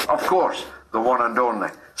is, of course, the one and only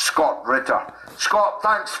Scott Ritter. Scott,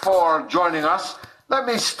 thanks for joining us. Let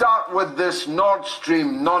me start with this Nord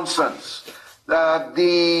Stream nonsense.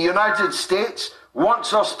 The United States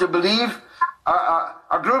wants us to believe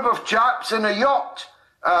a group of chaps in a yacht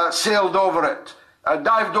sailed over it,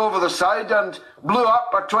 dived over the side and blew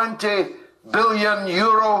up a 20 billion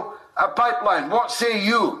euro pipeline. What say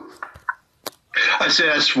you? I say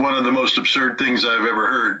that's one of the most absurd things I've ever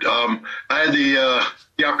heard. I had the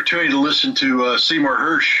opportunity to listen to Seymour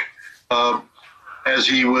Hersh as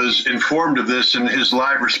he was informed of this and his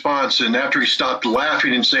live response. And after he stopped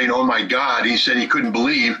laughing and saying, "Oh my God," he said he couldn't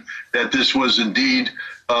believe that this was indeed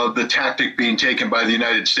the tactic being taken by the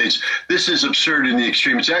United States. This is absurd in the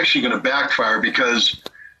extreme. It's actually going to backfire because,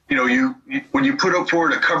 you know, when you put up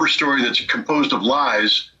forward a cover story that's composed of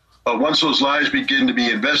lies, once those lies begin to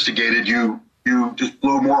be investigated, you just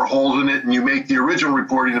blow more holes in it, and you make the original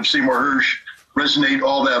reporting of Seymour Hersh resonate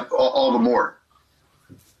all the more.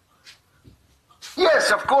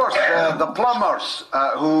 Yes, of course. The plumbers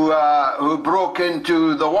who broke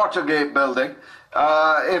into the Watergate building,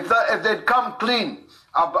 if they'd come clean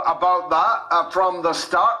about that from the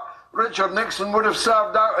start, Richard Nixon would have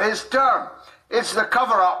served out his term. It's the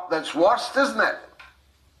cover-up that's worst, isn't it?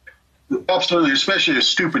 Absolutely, especially a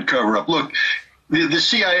stupid cover-up. Look, the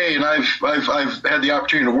CIA, and I've had the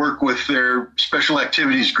opportunity to work with their special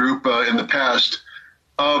activities group in the past.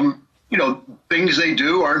 You know, things they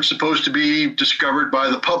do aren't supposed to be discovered by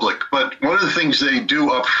the public. But one of the things they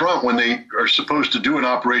do up front when they are supposed to do an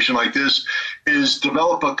operation like this is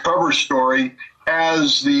develop a cover story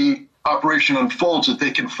as the operation unfolds that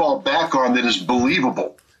they can fall back on that is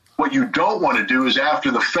believable. What you don't want to do is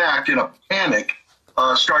after the fact, in a panic,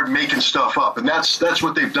 start making stuff up. And that's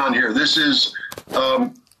what they've done here. This is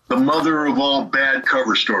the mother of all bad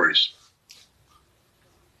cover stories.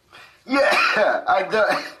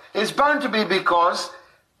 Yeah, it's bound to be because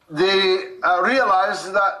they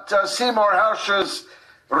realize that Seymour Hersh's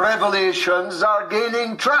revelations are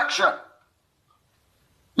gaining traction.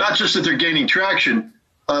 Not just that they're gaining traction.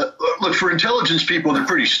 Look, for intelligence people, they're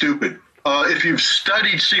pretty stupid. If you've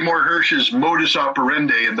studied Seymour Hersh's modus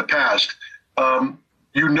operandi in the past,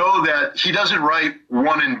 you know that he doesn't write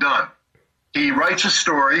one and done. He writes a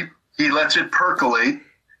story, he lets it percolate,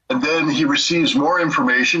 and then he receives more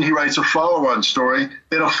information. He writes a follow-on story,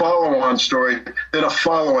 then a follow-on story, then a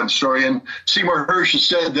follow-on story. And Seymour Hersh has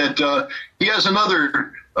said that he has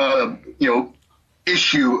another,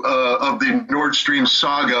 issue of the Nord Stream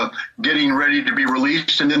saga getting ready to be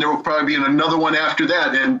released, and then there will probably be another one after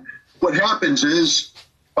that. And what happens is,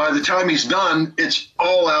 by the time he's done, it's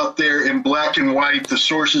all out there in black and white. The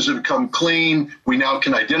sources have come clean. We now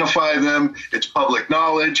can identify them. It's public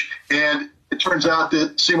knowledge. And it turns out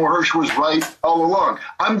that Seymour Hersh was right all along.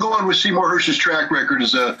 I'm going with Seymour Hersh's track record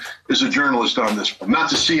as a journalist on this one,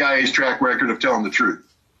 not the CIA's track record of telling the truth.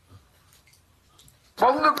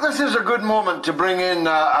 Well, look, this is a good moment to bring in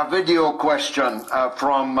a video question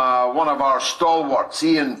from one of our stalwarts,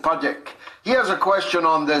 Ian Puddick. He has a question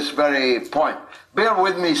on this very point. Bear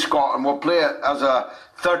with me, Scott, and we'll play it as a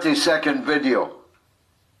 30-second video.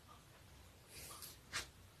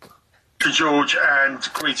 George, and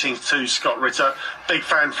greetings to Scott Ritter. Big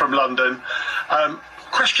fan from London.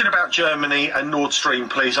 Question about Germany and Nord Stream,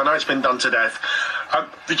 please. I know it's been done to death.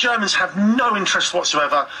 The Germans have no interest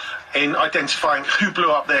whatsoever in identifying who blew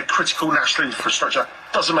up their critical national infrastructure.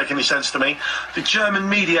 Doesn't make any sense to me. The German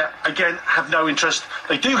media, again, have no interest.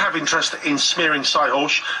 They do have interest in smearing Sy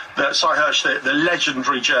Hersh, the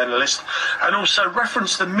legendary journalist, and also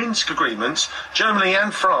reference the Minsk agreements. Germany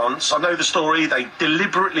and France, I know the story, they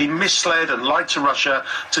deliberately misled and lied to Russia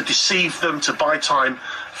to deceive them to buy time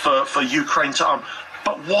for Ukraine to arm.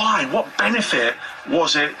 But why? What benefit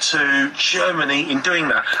was it to Germany in doing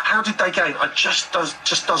that? How did they gain? It just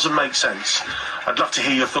doesn't make sense. I'd love to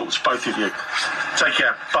hear your thoughts, both of you. Take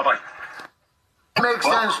care. Bye-bye. It makes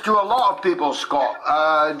sense to a lot of people,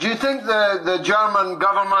 Scott. Do you think the German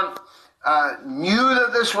government knew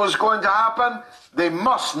that this was going to happen? They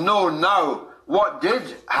must know now what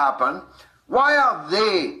did happen. Why are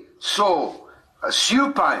they so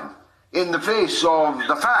supine in the face of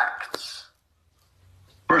the facts?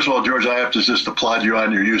 First of all, George, I have to just applaud you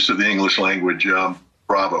on your use of the English language.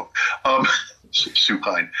 Bravo.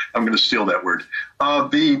 Supine. I'm going to steal that word.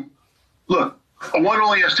 Look, one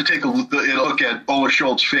only has to take a look at Olaf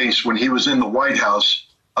Scholz's face when he was in the White House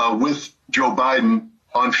with Joe Biden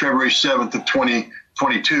on February 7th of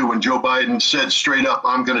 2022, when Joe Biden said straight up,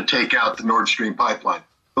 I'm going to take out the Nord Stream pipeline.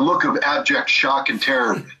 The look of abject shock and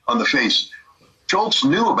terror on the face. Scholz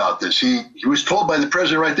knew about this. He was told by the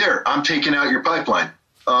president right there, I'm taking out your pipeline.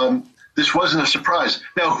 This wasn't a surprise.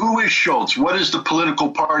 Now, who is Scholz? What is the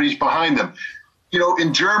political parties behind them? You know,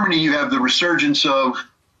 in Germany, you have the resurgence of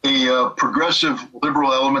a progressive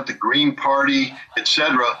liberal element, the Green Party,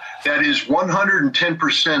 etc., that is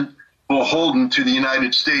 110% beholden to the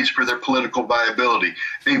United States for their political viability.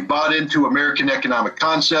 They've bought into American economic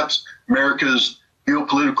concepts, America's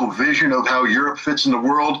geopolitical vision of how Europe fits in the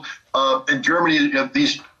world. In Germany,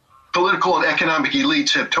 these political and economic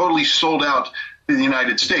elites have totally sold out to the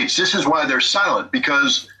United States. This is why they're silent,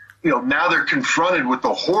 because now they're confronted with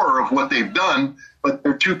the horror of what they've done, but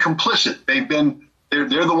they're too complicit.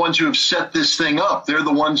 They're the ones who have set this thing up. They're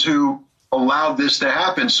the ones who allowed this to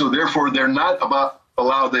happen. So therefore, they're not about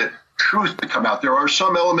allow the truth to come out. There are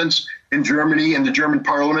some elements in Germany and the German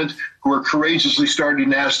parliament who are courageously starting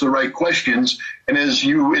to ask the right questions. And as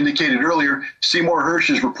you indicated earlier, Seymour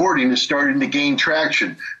Hersh's reporting is starting to gain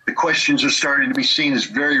traction. The questions are starting to be seen as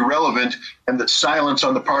very relevant, and the silence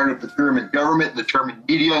on the part of the German government, the German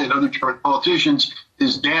media, and other German politicians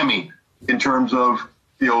is damning in terms of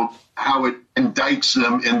how it indicts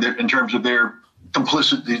them in terms of their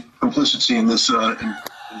complicity in this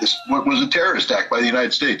what was a terrorist act by the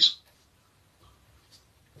United States.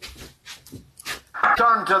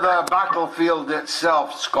 Turn to the battlefield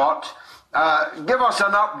itself, Scott. Give us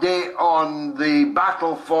an update on the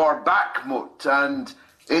battle for Bakhmut and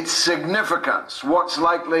its significance. What's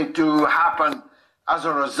likely to happen as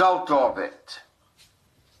a result of it?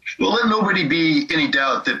 Well, let nobody be any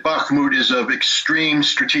doubt that Bakhmut is of extreme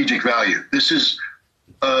strategic value. This is,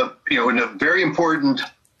 in a very important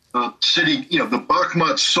city, the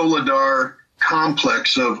Bakhmut Soledar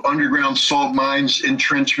complex of underground salt mines,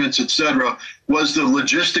 entrenchments, etc., was the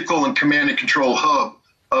logistical and command and control hub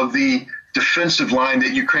of the defensive line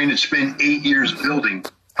that Ukraine had spent 8 years building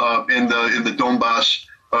in the Donbass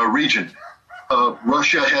region.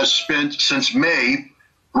 Russia has spent since May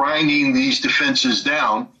grinding these defenses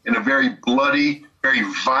down in a very bloody, very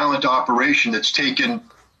violent operation that's taken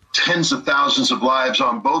tens of thousands of lives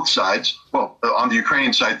on both sides. Well, on the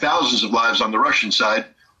Ukrainian side, thousands of lives on the Russian side.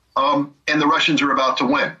 And the Russians are about to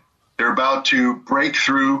win. They're about to break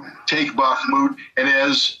through, take Bakhmut. And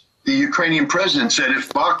as the Ukrainian president said, if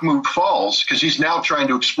Bakhmut falls, because he's now trying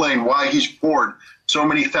to explain why he's poured so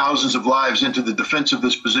many thousands of lives into the defense of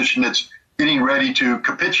this position that's getting ready to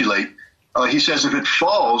capitulate, he says if it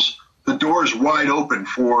falls, the door is wide open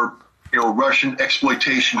for Russian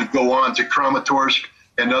exploitation to go on to Kramatorsk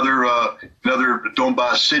and other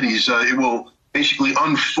Donbass cities. It will basically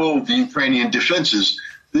unfold the Ukrainian defenses.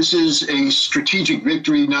 This is a strategic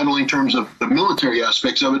victory, not only in terms of the military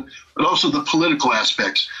aspects of it, but also the political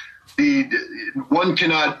aspects. One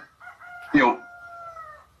cannot,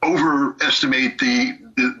 overestimate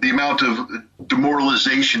the amount of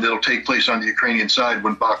demoralization that will take place on the Ukrainian side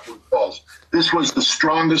when Bakhmut falls. This was the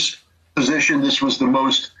strongest position. This was the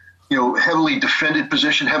most, heavily defended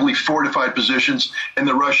position, heavily fortified positions, and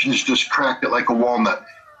the Russians just cracked it like a walnut.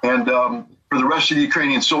 And for the rest of the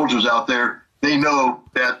Ukrainian soldiers out there, they know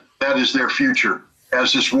that that is their future.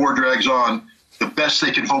 As this war drags on, the best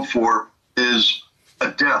they can hope for is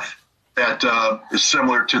a death that is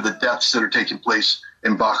similar to the deaths that are taking place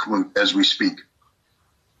in Bakhmut as we speak.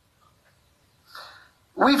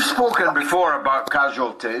 We've spoken before about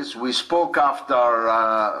casualties. We spoke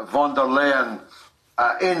after von der Leyen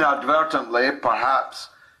inadvertently, perhaps,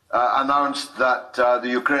 announced that the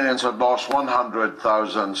Ukrainians had lost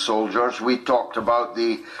 100,000 soldiers. We talked about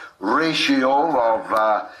the ratio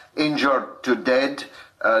of injured to dead,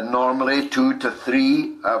 normally 2 to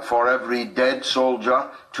 3 for every dead soldier,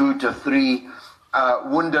 2 to 3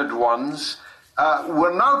 wounded ones.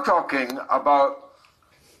 We're now talking about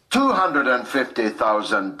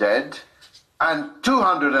 250,000 dead and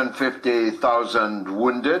 250,000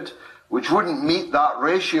 wounded, which wouldn't meet that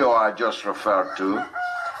ratio I just referred to.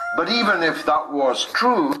 But even if that was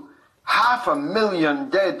true,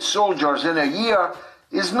 500,000 dead soldiers in a year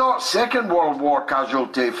is not Second World War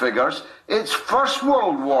casualty figures, it's First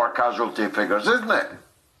World War casualty figures, isn't it?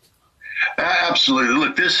 Absolutely.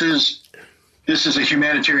 Look, this is a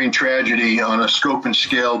humanitarian tragedy on a scope and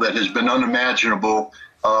scale that has been unimaginable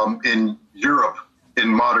in Europe in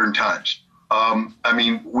modern times.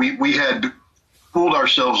 We had fooled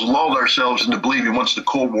ourselves, lulled ourselves into believing once the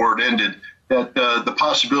Cold War had ended that the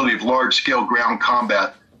possibility of large-scale ground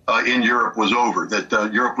combat in Europe was over, that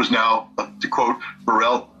Europe was now, to quote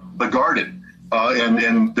Burrell, the garden.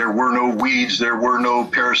 And there were no weeds, there were no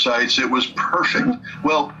parasites, it was perfect.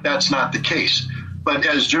 Well, that's not the case. But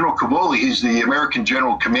as General Cavoli, he's the American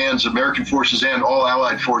general, commands American forces and all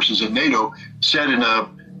allied forces at NATO, said in a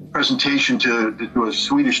presentation to a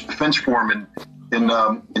Swedish defense forum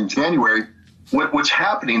in January, what's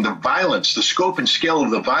happening, the violence, the scope and scale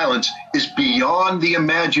of the violence is beyond the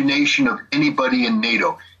imagination of anybody in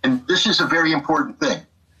NATO. And this is a very important thing.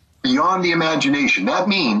 Beyond the imagination. That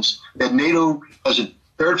means that NATO hasn't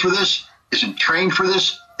prepared for this, isn't trained for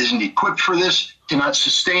this, isn't equipped for this, cannot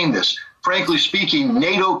sustain this. Frankly speaking,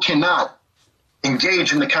 NATO cannot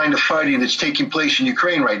engage in the kind of fighting that's taking place in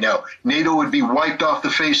Ukraine right now. NATO would be wiped off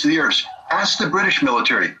the face of the earth. Ask the British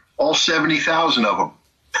military, all 70,000 of them.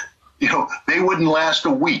 They wouldn't last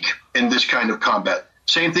a week in this kind of combat.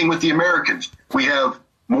 Same thing with the Americans. We have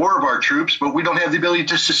more of our troops, but we don't have the ability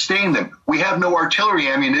to sustain them. We have no artillery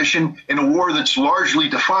ammunition in a war that's largely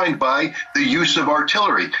defined by the use of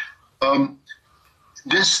artillery.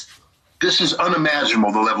 This is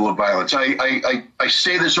unimaginable, the level of violence. I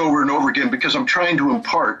say this over and over again because I'm trying to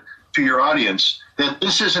impart to your audience that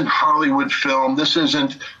this isn't Hollywood film, this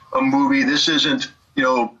isn't a movie, this isn't,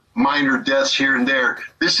 minor deaths here and there.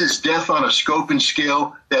 This is death on a scope and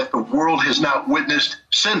scale that the world has not witnessed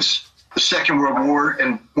since the Second World War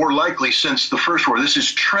and more likely since the First War. This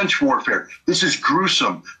is trench warfare. This is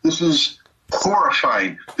gruesome. This is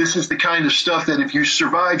horrifying. This is the kind of stuff that if you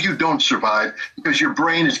survive, you don't survive because your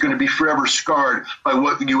brain is going to be forever scarred by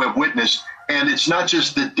what you have witnessed. And it's not just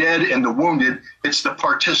the dead and the wounded, it's the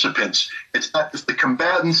participants. It's not just the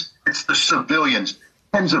combatants, it's the civilians.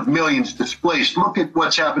 Tens of millions displaced. Look at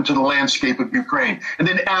what's happened to the landscape of Ukraine. And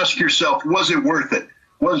then ask yourself, was it worth it?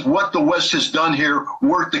 Was what the West has done here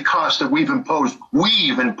worth the cost that we've imposed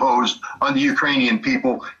on the Ukrainian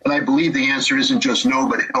people? And I believe the answer isn't just no,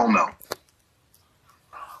 but hell no.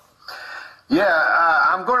 Yeah,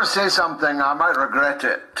 I'm going to say something. I might regret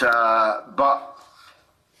it, but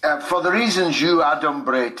for the reasons you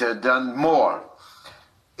adumbrated and more,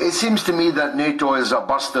 it seems to me that NATO is a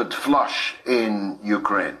busted flush in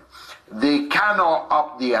Ukraine. They cannot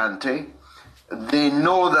up the ante. They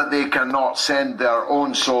know that they cannot send their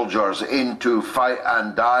own soldiers in to fight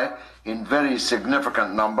and die in very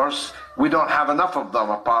significant numbers. We don't have enough of them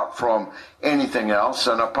apart from anything else,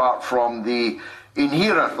 and apart from the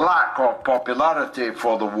inherent lack of popularity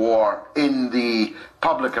for the war in the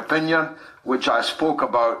public opinion, which I spoke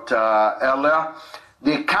about earlier.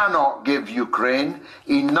 They cannot give Ukraine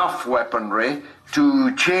enough weaponry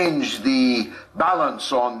to change the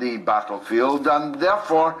balance on the battlefield, and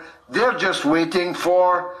therefore they're just waiting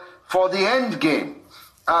for the end game.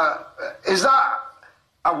 Is that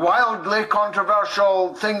a wildly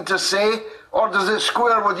controversial thing to say, or does it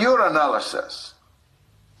square with your analysis?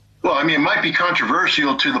 Well, I mean, it might be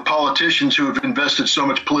controversial to the politicians who have invested so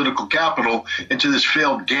much political capital into this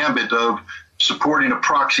failed gambit of supporting a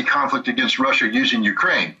proxy conflict against Russia using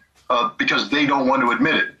Ukraine, because they don't want to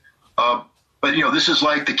admit it. But, you know, this is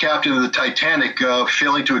like the captain of the Titanic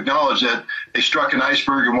failing to acknowledge that they struck an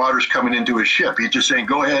iceberg and water's coming into his ship. He's just saying,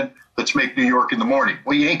 go ahead, let's make New York in the morning.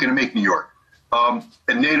 Well, you ain't going to make New York.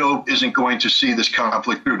 And NATO isn't going to see this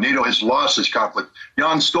conflict through. NATO has lost this conflict.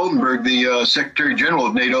 Jens Stoltenberg, the Secretary General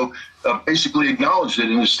of NATO, basically acknowledged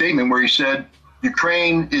it in a statement where he said,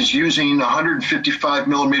 Ukraine is using 155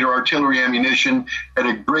 millimeter artillery ammunition at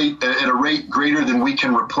a rate greater than we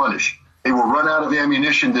can replenish. They will run out of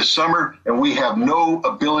ammunition this summer, and we have no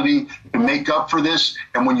ability to make up for this.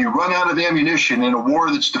 And when you run out of ammunition in a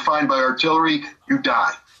war that's defined by artillery, you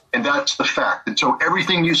die. And that's the fact. And so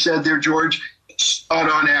everything you said there, George, is spot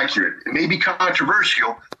on accurate. It may be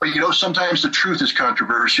controversial, but, you know, sometimes the truth is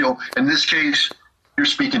controversial. In this case, you're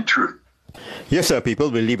speaking truth. Yes, sir, people,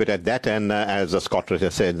 we'll leave it at that. And as Scott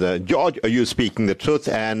Ritter said, George, are you speaking the truth?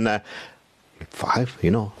 And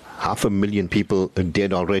 500,000 people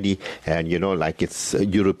dead already. And, you know, like it's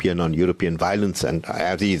European on European violence. And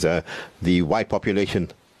as is the white population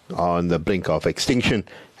on the brink of extinction.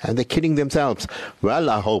 And they're killing themselves. Well,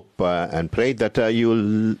 I hope and pray that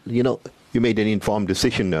you made an informed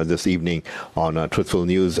decision this evening on Truthful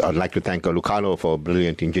News. I'd like to thank Lucano for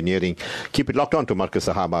brilliant engineering. Keep it locked on to Marcus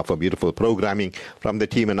Sahaba for beautiful programming. From the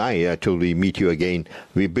team and I, till we meet you again,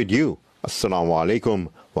 we bid you Assalamu alaikum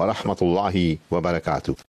wa rahmatullahi wa barakatuh.